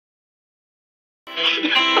C,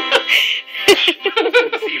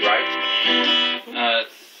 right?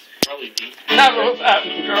 It's probably D. That was that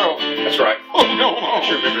girl. That's right. Oh, no. I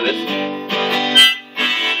should remember this.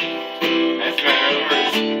 That's my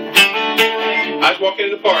words. I was walking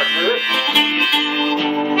in the park. Ready?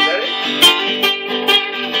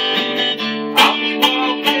 I was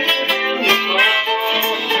walking in the park.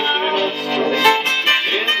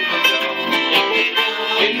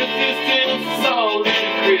 In the distance, saw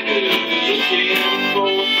little critters looking for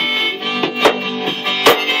food.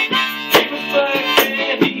 He was black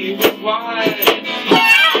and he was white,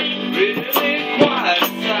 really quiet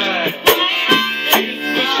inside. His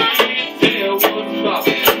bushy tail was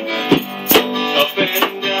bobbing up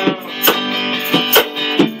and down.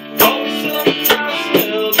 All of a sudden, I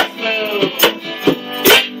smelled the smell.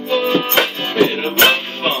 It was a bit of a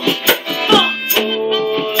funk.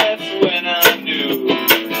 Oh, that's when I knew I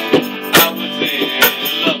was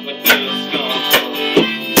in love with the skunk.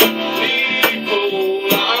 Nicole,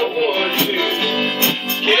 I want to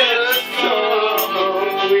get a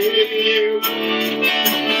skunk with you.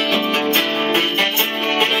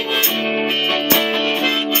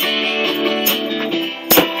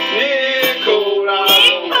 Nicole, I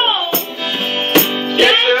want to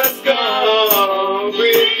get a skunk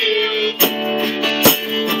with you.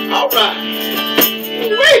 All right.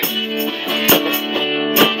 Wait.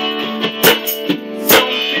 Some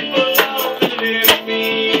people out there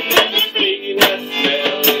mean that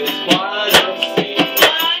smell is quite obscene.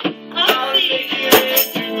 I'll make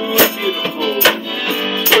it into a beautiful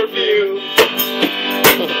perfume.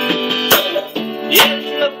 Yes,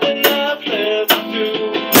 nothing I've left to do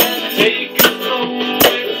and take it slow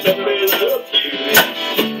with a bit of beauty.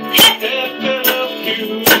 Heaven of you.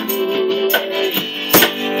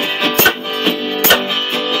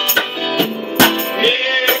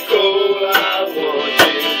 Nicole, I want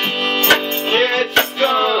you. Get your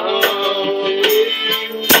skunk with you.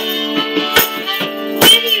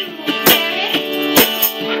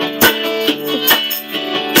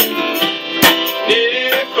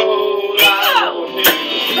 Nicole, I want you.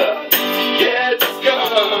 Get your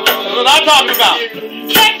skunk. That's what I'm talking about.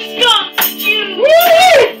 Catch a skunk, you. Woo!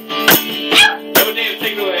 Double Dave,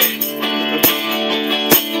 take it away.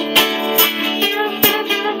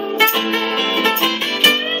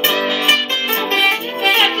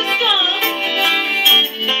 Catch a skunk.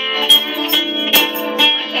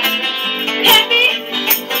 Happy?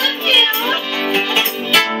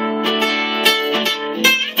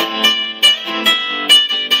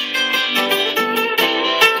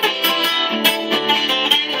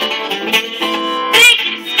 Thank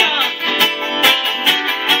you, skunk.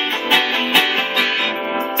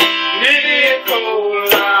 Nicole,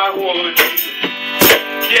 I want you.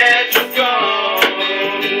 Get your skunk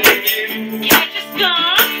with you. Catch a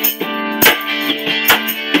skunk.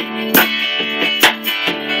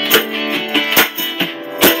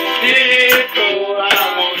 Nicole, I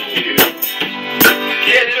want you.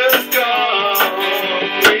 Get your skunk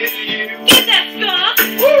with you. Get that skunk.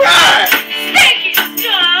 Alright! Thank you,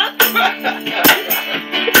 skunk.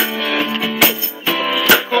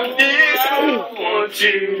 Nicole, I want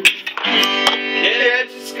you. Get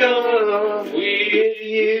your skunk with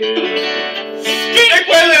you. Stick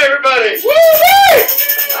with it, everybody! Woo-wee!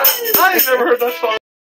 I ain't never heard that song.